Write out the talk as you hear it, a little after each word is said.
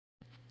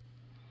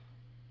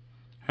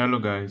Hello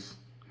guys,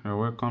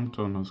 welcome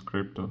to No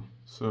Crypto.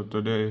 So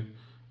today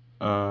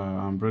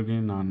I'm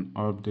bringing an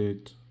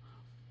update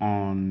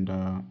on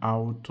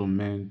how to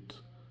mint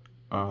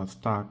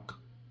stack.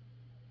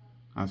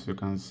 As you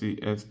can see,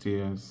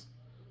 STS.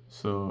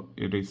 So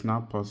it is now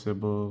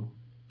possible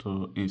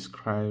to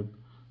inscribe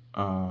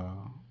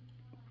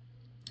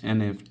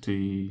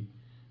NFT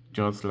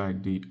just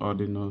like the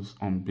ordinals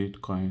on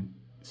Bitcoin.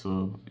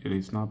 So it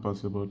is now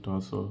possible to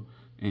also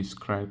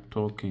inscribe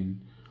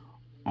token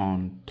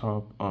on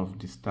top of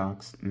the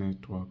stacks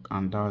network,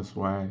 and that's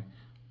why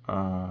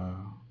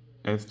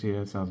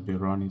STS has been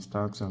running,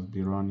 stacks has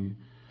been running.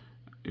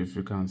 If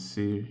you can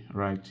see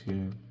right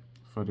here,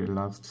 for the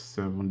last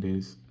 7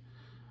 days,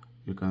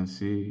 you can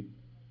see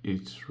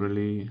it's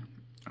really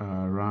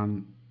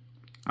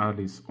had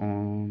its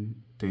own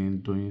thing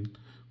doing,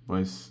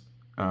 but it's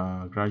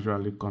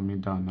gradually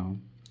coming down now.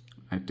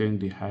 I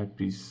think the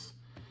hype is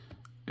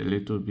a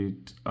little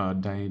bit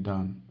dying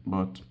down,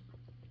 but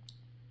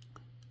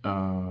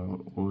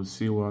we'll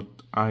see how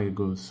it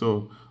goes.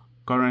 So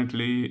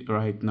currently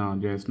right now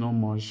there's no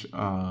much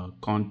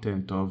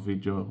content or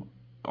video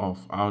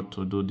of how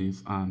to do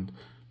this, and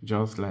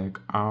just like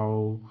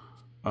how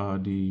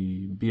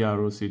the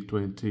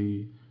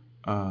BROC20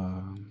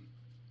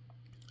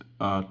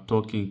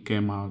 token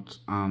came out,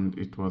 and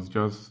it was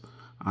just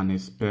an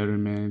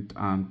experiment,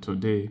 and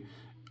today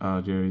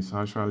there is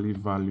actually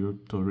value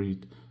to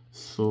it.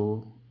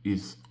 So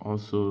is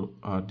also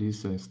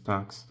this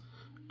stacks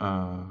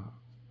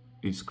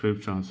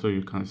inscription. So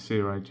you can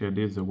see right here,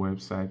 this is the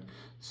website.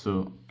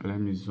 So let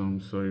me zoom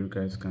so you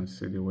guys can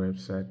see the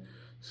website.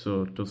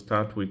 So to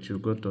start with, you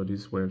go to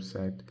this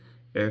website,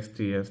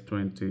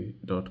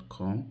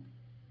 stx20.com.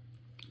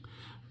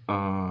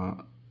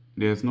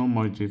 There's no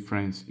much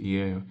difference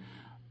here.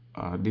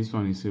 This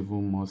one is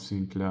even more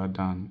simpler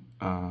than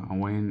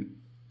when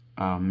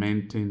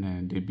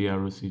minting the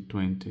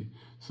BROC20.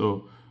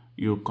 So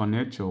you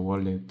connect your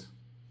wallet.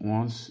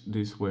 Once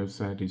this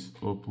website is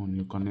open,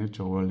 you connect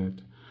your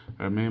wallet.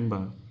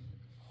 Remember,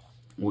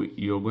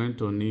 you're going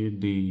to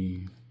need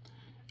the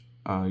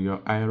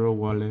your IRO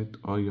wallet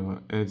or your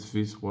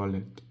SVIS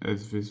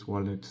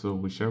wallet. So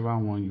whichever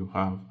one you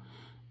have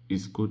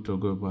is good to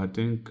go. But I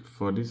think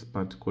for this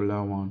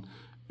particular one,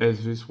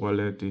 SVIS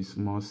wallet is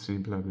more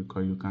simpler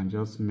because you can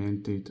just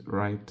mint it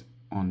right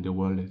on the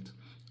wallet,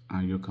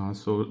 and you can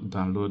also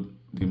download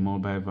the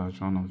mobile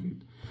version of it.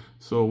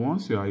 So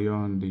once you are here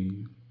on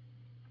the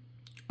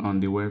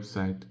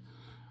website,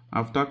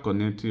 after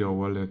connecting your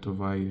wallet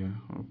over here,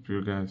 hope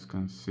you guys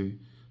can see,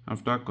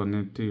 after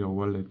connecting your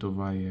wallet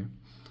over here,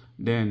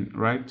 then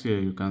right here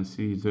you can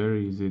see it's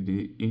very easy,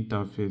 the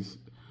interface.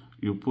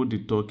 You put the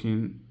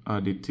token,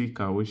 the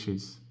ticker, which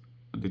is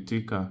the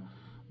ticker,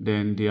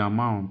 then the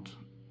amount,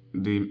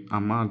 the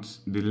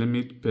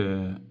limit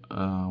per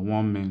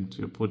 1 mint,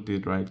 you put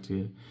it right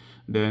here.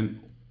 Then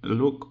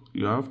look,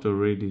 you have to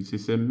read it. It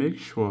says make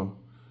sure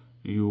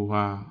you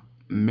are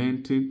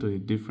minting to a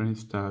different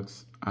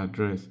stacks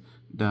address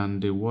than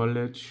the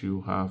wallet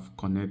you have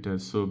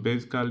connected. So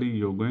basically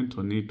you're going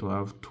to need to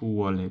have two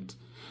wallets.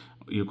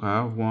 You can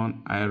have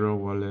one IRO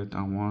wallet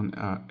and one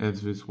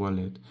SVIS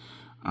wallet,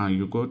 and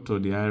you go to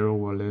the IRO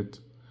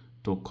wallet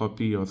to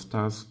copy your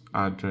stacks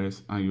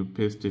address and you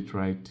paste it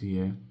right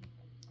here.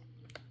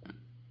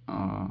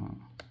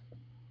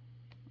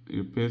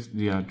 You paste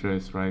the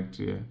address right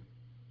here.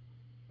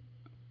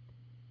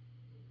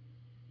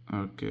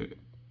 Okay,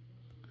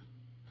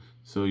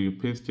 so you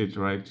paste it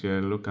right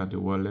here. Look at the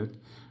wallet.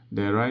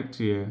 Then right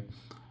here,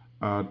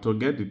 to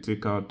get the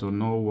ticker, to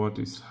know what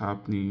is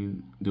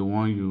happening, the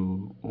one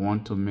you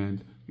want to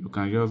mint, you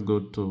can just go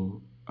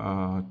to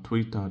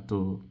Twitter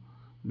to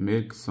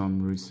make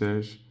some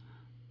research,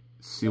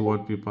 see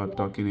what people are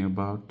talking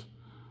about.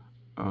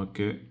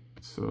 Okay,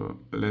 so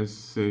let's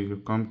say you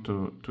come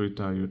to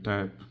Twitter, you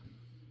type,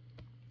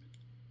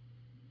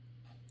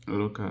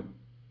 look at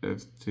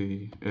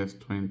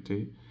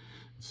STS20.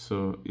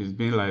 So it's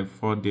been like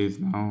 4 days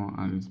now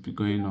and it's been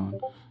going on.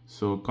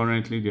 So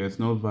currently there's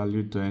no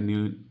value to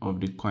any of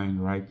the coin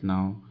right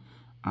now,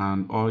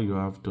 and all you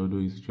have to do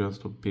is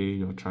just to pay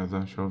your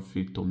transaction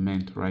fee to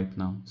mint right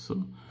now.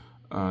 So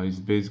it's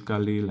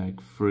basically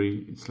like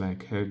free, it's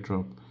like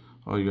airdrop.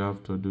 All you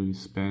have to do is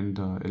spend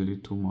a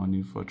little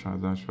money for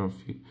transaction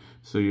fee.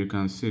 So you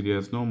can see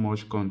there's no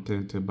much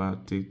content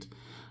about it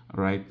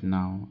right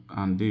now,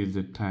 and this is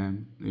the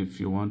time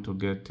if you want to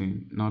get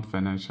in, not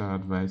financial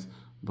advice,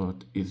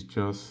 but it's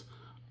just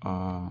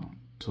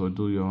to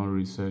do your own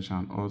research,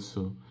 and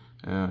also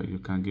you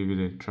can give it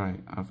a try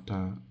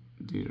after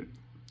the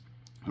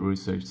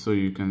research. So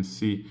you can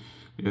see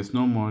there's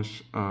no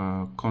much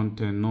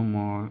content, no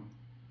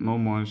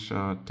much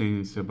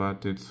things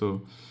about it.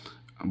 So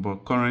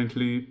but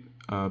currently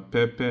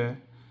Pepe,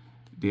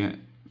 the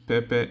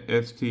Pepe,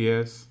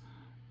 STS,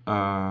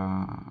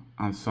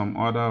 and some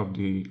other of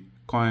the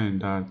coin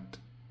that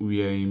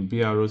we are in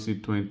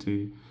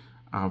BROC20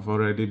 have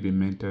already been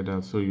minted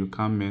out, so you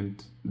can't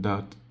mint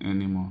that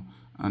anymore.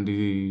 And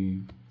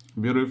the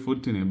beautiful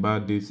thing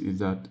about this is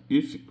that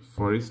if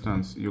for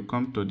instance, you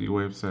come to the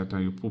website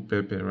and you put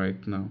Pepe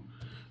right now.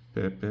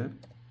 Pepe.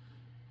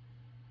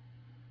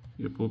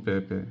 You put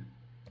Pepe.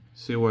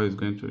 See what it's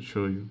going to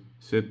show you.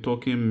 Say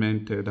token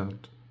minted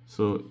out.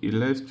 So it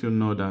lets you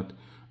know that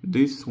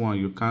this one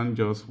you can't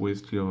just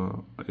waste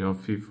your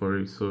fee for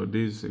it. So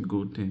this is a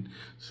good thing.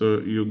 So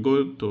you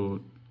go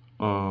to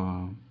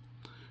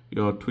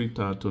your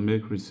Twitter to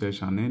make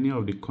research, and any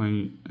of the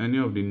coin, any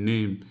of the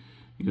name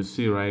you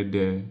see right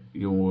there,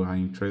 you are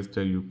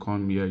interested, you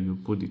come here, you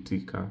put the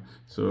ticker.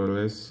 So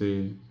let's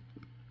say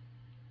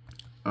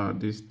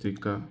this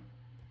ticker.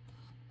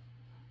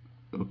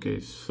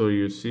 Okay, so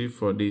you see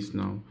for this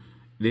now,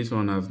 this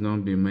one has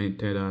not been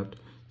minted out.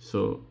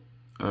 So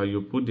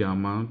you put the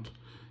amount.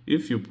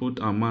 If you put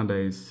amount that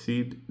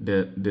exceed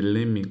the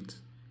limit,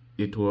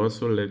 it will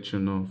also let you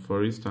know.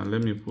 For instance,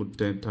 let me put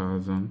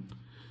 10,000.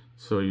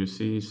 So you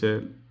see it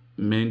said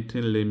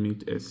maintain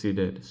limit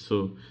exceeded.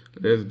 So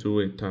let's do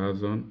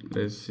 1,000.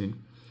 Let's see.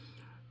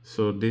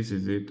 So this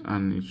is it,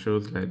 and it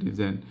shows like this.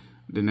 Then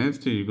the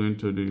next thing you're going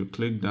to do, you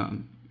click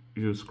down,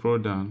 you scroll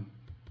down,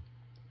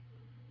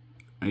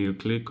 and you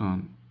click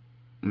on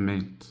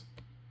mint.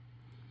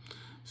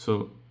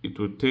 So it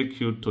will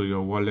take you to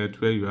your wallet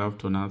where you have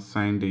to now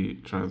sign the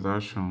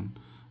transaction,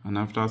 and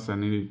after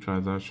signing the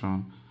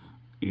transaction,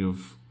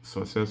 you've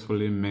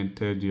successfully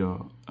minted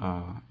your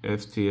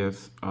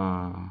STS.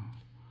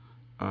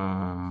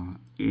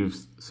 You've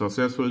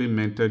successfully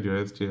minted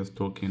your STS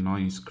token or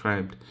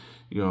inscribed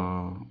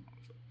your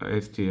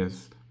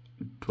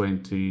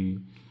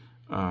stx20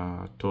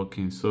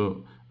 token.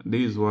 So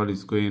this is what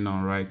is going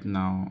on right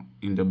now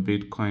in the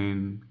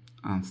Bitcoin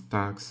and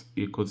Stacks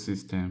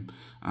ecosystem,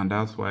 and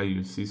that's why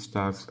you see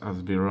Stacks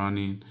has been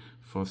running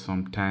for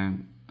some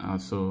time.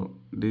 So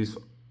this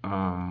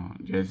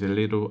there's a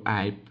little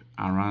hype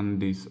around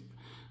this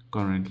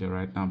currently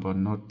right now, but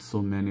not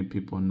so many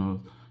people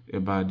know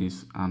about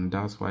this, and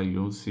that's why you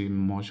don't see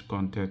much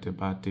content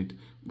about it.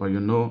 But you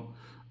know,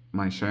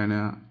 my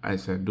channel, I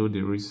said, do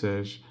the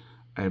research,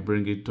 I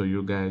bring it to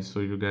you guys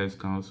so you guys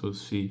can also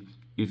see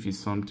if it's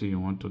something you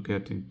want to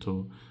get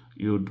into.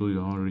 You do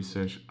your own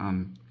research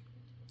and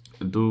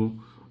do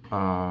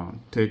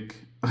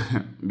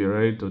be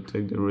ready to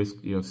take the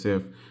risk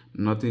yourself.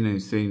 Nothing I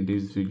say in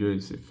this video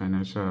is a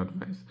financial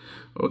advice.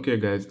 Okay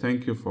guys,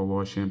 thank you for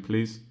watching.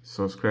 Please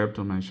subscribe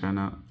to my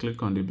channel,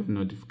 click on the bell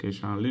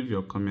notification, leave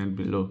your comment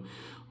below.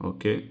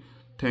 Okay,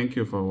 thank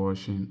you for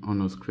watching.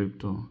 Honest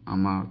Crypto,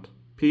 I'm out.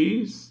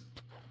 Peace.